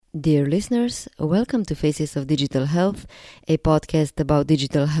Dear listeners, welcome to Faces of Digital Health, a podcast about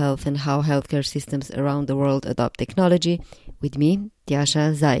digital health and how healthcare systems around the world adopt technology, with me,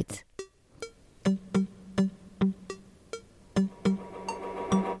 Tiasha Zait.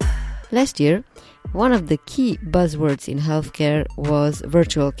 Last year, one of the key buzzwords in healthcare was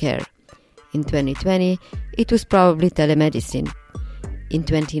virtual care. In 2020, it was probably telemedicine. In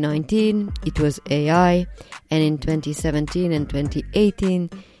 2019, it was AI, and in 2017 and 2018,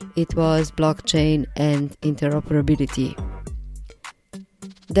 it was blockchain and interoperability.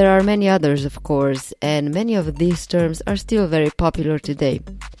 There are many others, of course, and many of these terms are still very popular today.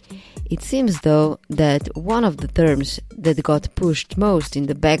 It seems, though, that one of the terms that got pushed most in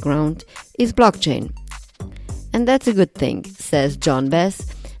the background is blockchain. And that's a good thing, says John Bess,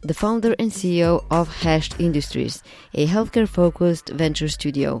 the founder and CEO of Hashed Industries, a healthcare-focused venture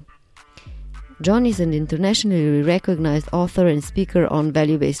studio. John is an internationally recognized author and speaker on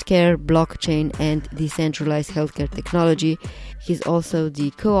value-based care, blockchain, and decentralized healthcare technology. He's also the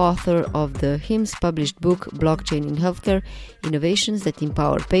co-author of the HIMSS published book, Blockchain in Healthcare, Innovations that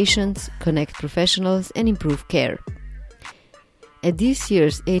Empower Patients, Connect Professionals, and Improve Care. At this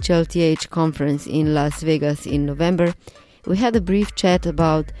year's HLTH conference in Las Vegas in November, we had a brief chat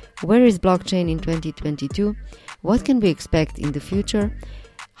about where is blockchain in 2022, what can we expect in the future,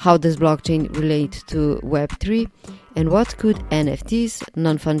 how does blockchain relate to Web3, and what could NFTs,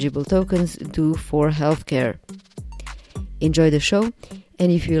 non-fungible tokens, do for healthcare. Enjoy the show,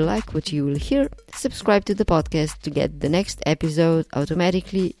 and if you like what you will hear, subscribe to the podcast to get the next episode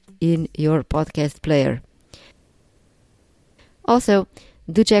automatically in your podcast player. Also,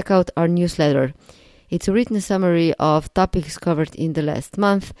 do check out our newsletter. It's a written summary of topics covered in the last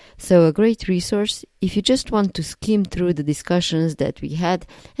month, so a great resource if you just want to skim through the discussions that we had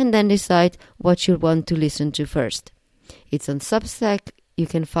and then decide what you'll want to listen to first. It's on Substack. You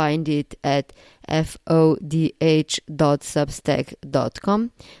can find it at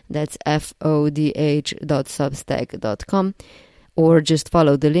fodh.substack.com. That's fodh.substack.com, or just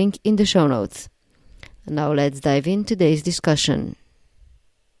follow the link in the show notes. Now let's dive in today's discussion.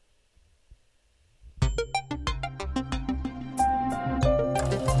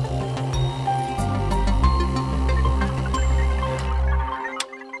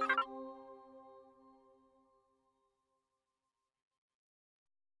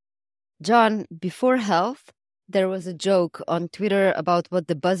 John, before health, there was a joke on Twitter about what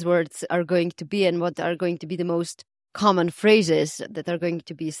the buzzwords are going to be and what are going to be the most common phrases that are going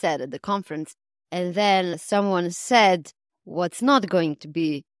to be said at the conference. And then someone said what's not going to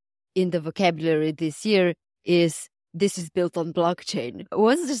be in the vocabulary this year is this is built on blockchain.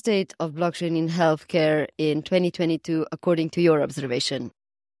 What's the state of blockchain in healthcare in 2022 according to your observation?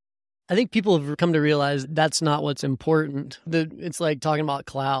 I think people have come to realize that's not what's important. It's like talking about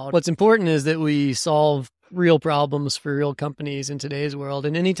cloud. What's important is that we solve real problems for real companies in today's world.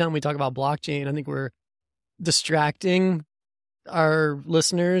 And anytime we talk about blockchain, I think we're distracting our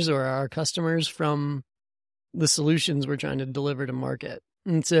listeners or our customers from the solutions we're trying to deliver to market.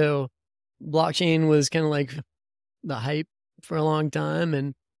 And so blockchain was kind of like the hype for a long time.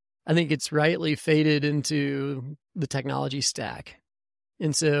 And I think it's rightly faded into the technology stack.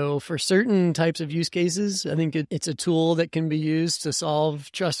 And so for certain types of use cases, I think it's a tool that can be used to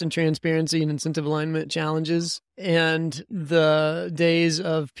solve trust and transparency and incentive alignment challenges. And the days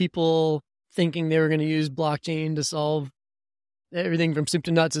of people thinking they were going to use blockchain to solve everything from soup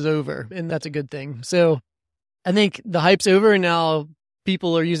to nuts is over. And that's a good thing. So I think the hype's over and now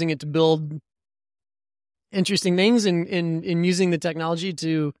people are using it to build interesting things and using the technology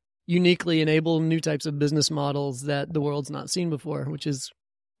to uniquely enable new types of business models that the world's not seen before, which is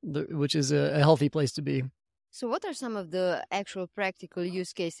a healthy place to be. So what are some of the actual practical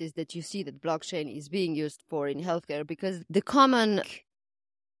use cases that you see that blockchain is being used for in healthcare? Because the common,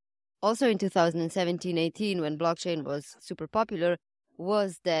 also in 2017-18, when blockchain was super popular,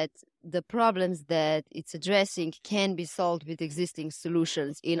 was that the problems that it's addressing can be solved with existing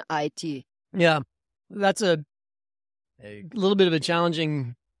solutions in IT. Yeah, that's a little bit of a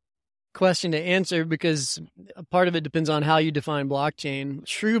challenging question to answer because a part of it depends on how you define blockchain.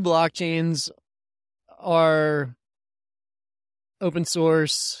 True blockchains are open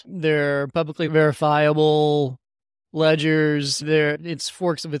source. They're publicly verifiable ledgers. It's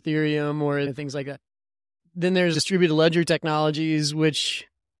forks of Ethereum or things like that. Then there's distributed ledger technologies, which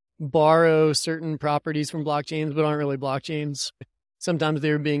borrow certain properties from blockchains, but aren't really blockchains. Sometimes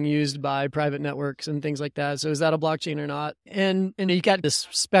they're being used by private networks and things like that. So is that a blockchain or not? And you got this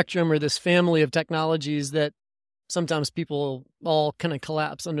spectrum or this family of technologies that sometimes people all kind of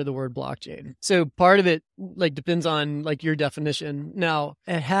collapse under the word blockchain. So part of it like depends on like your definition. Now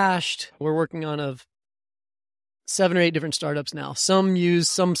at Hashed, we're working on 7 or 8 different startups now. Some use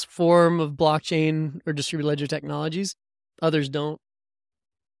some form of blockchain or distributed ledger technologies. Others don't.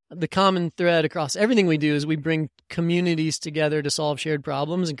 The common thread across everything we do is we bring communities together to solve shared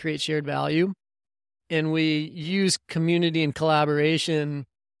problems and create shared value. And we use community and collaboration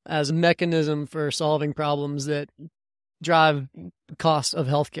as a mechanism for solving problems that drive the cost of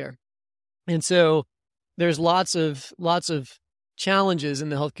healthcare. And so there's lots of challenges in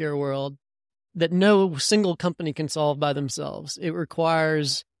the healthcare world that no single company can solve by themselves. It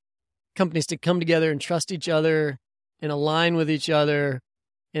requires companies to come together and trust each other and align with each other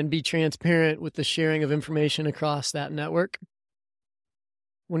and be transparent with the sharing of information across that network.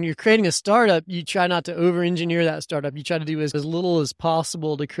 When you're creating a startup, you try not to over-engineer that startup. You try to do as little as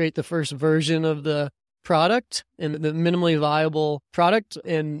possible to create the first version of the product and the minimally viable product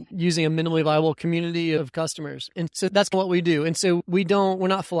and using a minimally viable community of customers. And so that's what we do. And so we're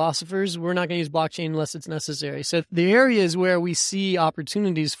not philosophers. We're not going to use blockchain unless it's necessary. So the areas where we see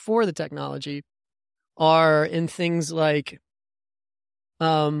opportunities for the technology are in things like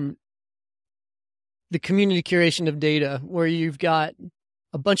the community curation of data, where you've got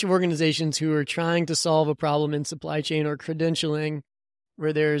a bunch of organizations who are trying to solve a problem in supply chain or credentialing,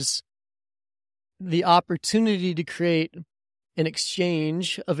 where there's the opportunity to create an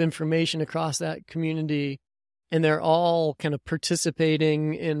exchange of information across that community, and they're all kind of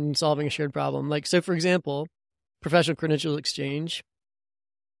participating in solving a shared problem. Like, so for example, Professional Credential Exchange,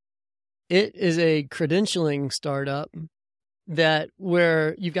 it is a credentialing startup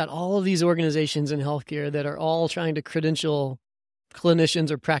where you've got all of these organizations in healthcare that are all trying to credential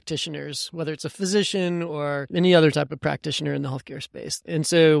clinicians or practitioners, whether it's a physician or any other type of practitioner in the healthcare space. And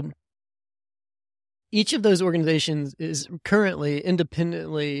so each of those organizations is currently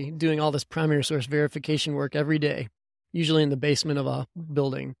independently doing all this primary source verification work every day, usually in the basement of a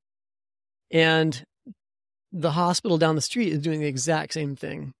building. And the hospital down the street is doing the exact same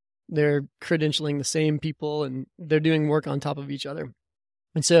thing. They're credentialing the same people and they're doing work on top of each other.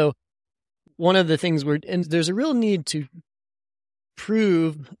 And so one of the things and there's a real need to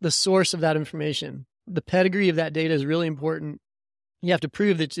prove the source of that information. The pedigree of that data is really important. You have to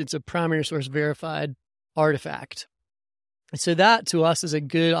prove that it's a primary source verified artifact. So that to us is a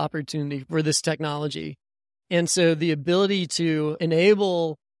good opportunity for this technology. And so the ability to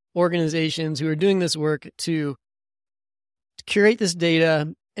enable organizations who are doing this work to curate this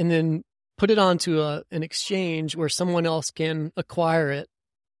data and then put it onto an exchange where someone else can acquire it,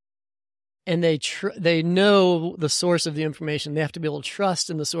 and they know the source of the information. They have to be able to trust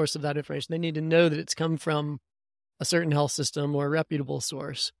in the source of that information. They need to know that it's come from a certain health system or a reputable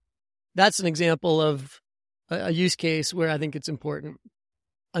source. That's an example of a use case where I think it's important.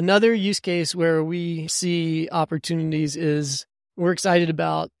 Another use case where we see opportunities is we're excited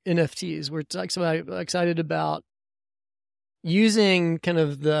about NFTs. We're excited about using kind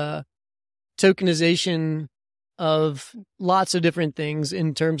of the tokenization of lots of different things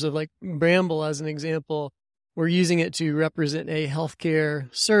in terms of like Bramble, as an example. We're using it to represent a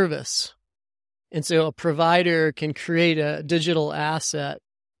healthcare service. And so a provider can create a digital asset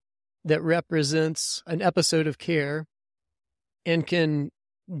that represents an episode of care and can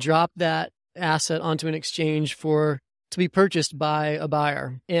drop that asset onto an exchange to be purchased by a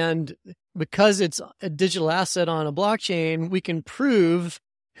buyer. And because it's a digital asset on a blockchain, we can prove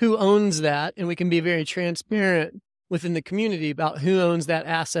who owns that, and we can be very transparent within the community about who owns that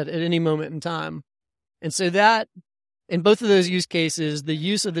asset at any moment in time. And so that, in both of those use cases, the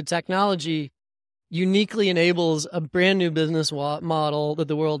use of the technology uniquely enables a brand new business model that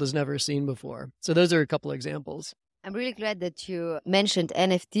the world has never seen before. So those are a couple of examples. I'm really glad that you mentioned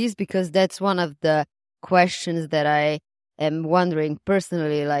NFTs, because that's one of the questions that I am wondering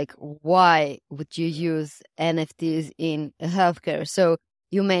personally, like, why would you use NFTs in healthcare? So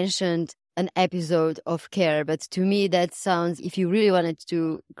you mentioned an episode of care, but to me that sounds, if you really wanted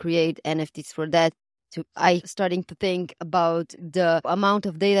to create NFTs for that, I starting to think about the amount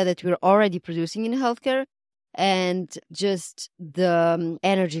of data that we're already producing in healthcare and just the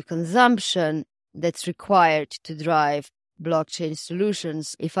energy consumption that's required to drive blockchain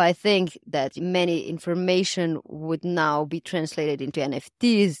solutions. If I think that many information would now be translated into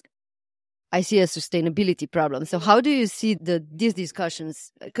NFTs, I see a sustainability problem. So how do you see these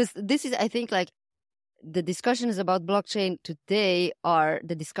discussions? Because this is, I think, like the discussions about blockchain today are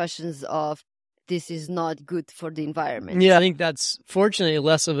the discussions of this is not good for the environment. Yeah, I think that's fortunately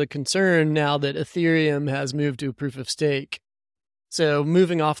less of a concern now that Ethereum has moved to a proof of stake. So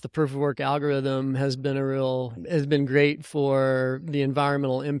moving off the proof of work algorithm has been great for the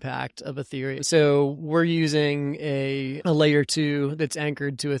environmental impact of Ethereum. So we're using a layer 2 that's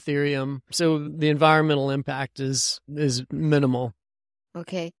anchored to Ethereum. So the environmental impact is minimal.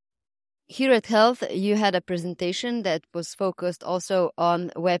 Okay. Here at Health, you had a presentation that was focused also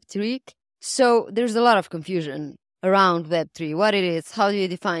on Web3. So there's a lot of confusion around Web3, what it is, how do you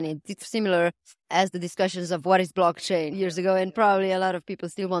define it? It's similar as the discussions of what is blockchain years ago, and probably a lot of people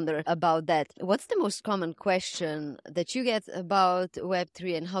still wonder about that. What's the most common question that you get about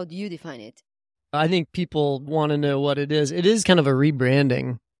Web3 and how do you define it? I think people want to know what it is. It is kind of a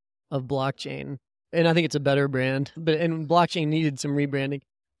rebranding of blockchain, and I think it's a better brand, and blockchain needed some rebranding.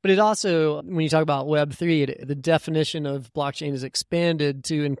 But it also, when you talk about Web3, the definition of blockchain is expanded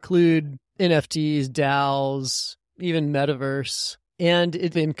to include NFTs, DAOs, even metaverse. And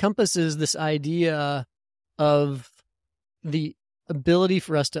it encompasses this idea of the ability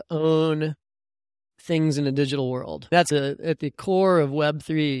for us to own things in a digital world. That's at the core of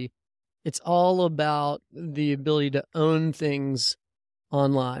Web3. It's all about the ability to own things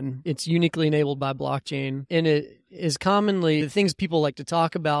online. It's uniquely enabled by blockchain. And it is commonly, the things people like to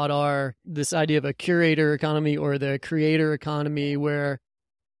talk about are this idea of a curator economy or the creator economy, where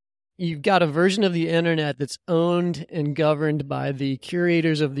you've got a version of the internet that's owned and governed by the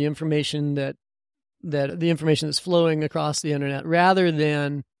curators of the information that the information that's flowing across the internet, rather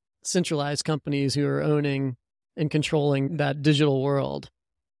than centralized companies who are owning and controlling that digital world.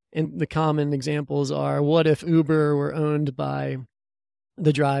 And the common examples are, what if Uber were owned by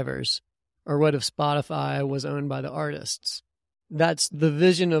the drivers? Or what if Spotify was owned by the artists? That's the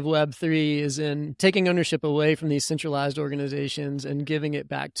vision of Web3, is in taking ownership away from these centralized organizations and giving it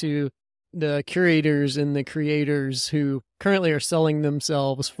back to the curators and the creators who currently are selling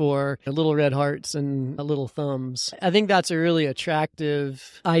themselves for little red hearts and little thumbs. I think that's a really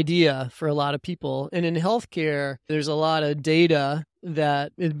attractive idea for a lot of people. And in healthcare, there's a lot of data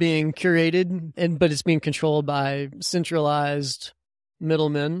that is being curated, but it's being controlled by centralized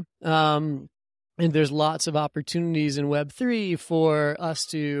middlemen. And there's lots of opportunities in Web3 for us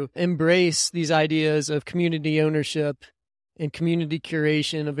to embrace these ideas of community ownership and community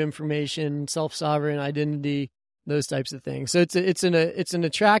curation of information, self-sovereign identity, those types of things. So it's an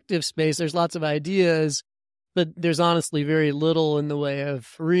attractive space. There's lots of ideas, but there's honestly very little in the way of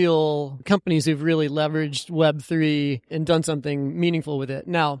real companies who've really leveraged Web3 and done something meaningful with it.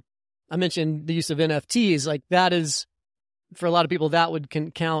 Now, I mentioned the use of NFTs. Like, that is, for a lot of people, that would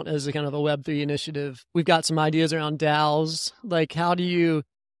count as a kind of a Web3 initiative. We've got some ideas around DAOs. Like, how do you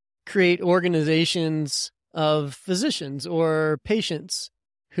create organizations of physicians or patients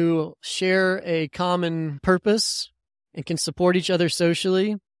who share a common purpose and can support each other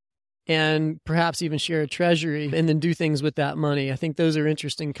socially, and perhaps even share a treasury and then do things with that money? I think those are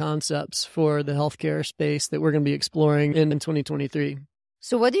interesting concepts for the healthcare space that we're going to be exploring in 2023.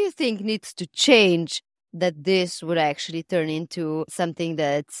 So what do you think needs to change that this would actually turn into something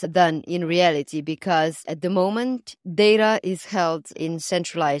that's done in reality? Because at the moment, data is held in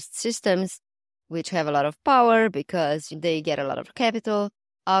centralized systems, which have a lot of power because they get a lot of capital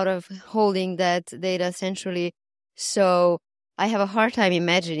out of holding that data centrally. So I have a hard time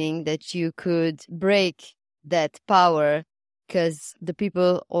imagining that you could break that power, because the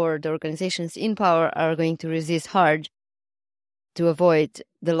people or the organizations in power are going to resist hard to avoid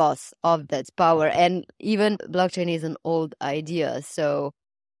the loss of that power. And even blockchain is an old idea, so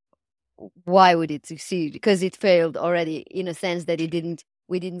why would it succeed? Because it failed already, in a sense that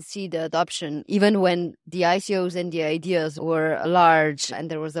we didn't see the adoption, even when the ICOs and the ideas were large and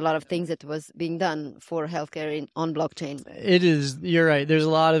there was a lot of things that was being done for healthcare on blockchain. It is, you're right. There's a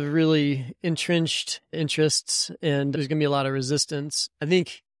lot of really entrenched interests, and there's going to be a lot of resistance. I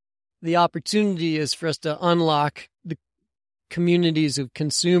think the opportunity is for us to unlock the communities of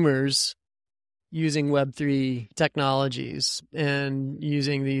consumers using Web3 technologies and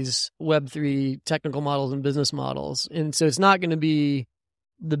using these Web3 technical models and business models. And so it's not going to be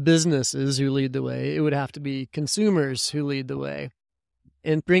the businesses who lead the way. It would have to be consumers who lead the way.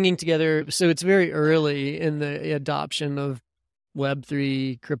 And bringing together, so it's very early in the adoption of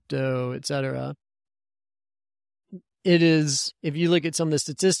Web3, crypto, et cetera. It is, if you look at some of the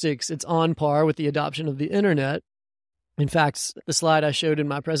statistics, it's on par with the adoption of the internet. In fact, the slide I showed in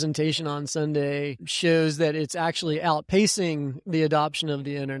my presentation on Sunday shows that it's actually outpacing the adoption of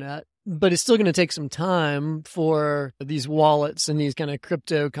the internet. But it's still going to take some time for these wallets and these kind of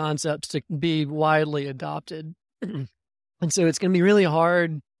crypto concepts to be widely adopted. And so it's going to be really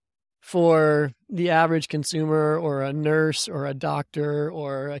hard for the average consumer or a nurse or a doctor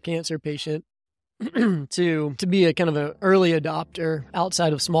or a cancer patient to be a kind of an early adopter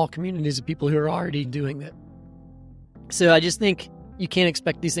outside of small communities of people who are already doing it. So I just think you can't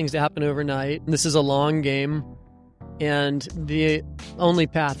expect these things to happen overnight. This is a long game. And the only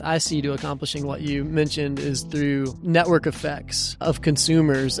path I see to accomplishing what you mentioned is through network effects of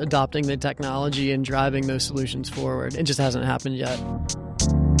consumers adopting the technology and driving those solutions forward. It just hasn't happened yet.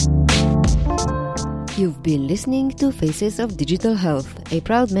 You've been listening to Faces of Digital Health, a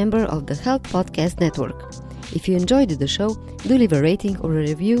proud member of the Health Podcast Network. If you enjoyed the show, do leave a rating or a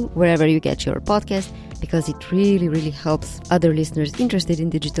review wherever you get your podcast, because it really helps other listeners interested in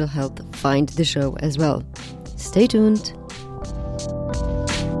digital health find the show as well. Stay tuned.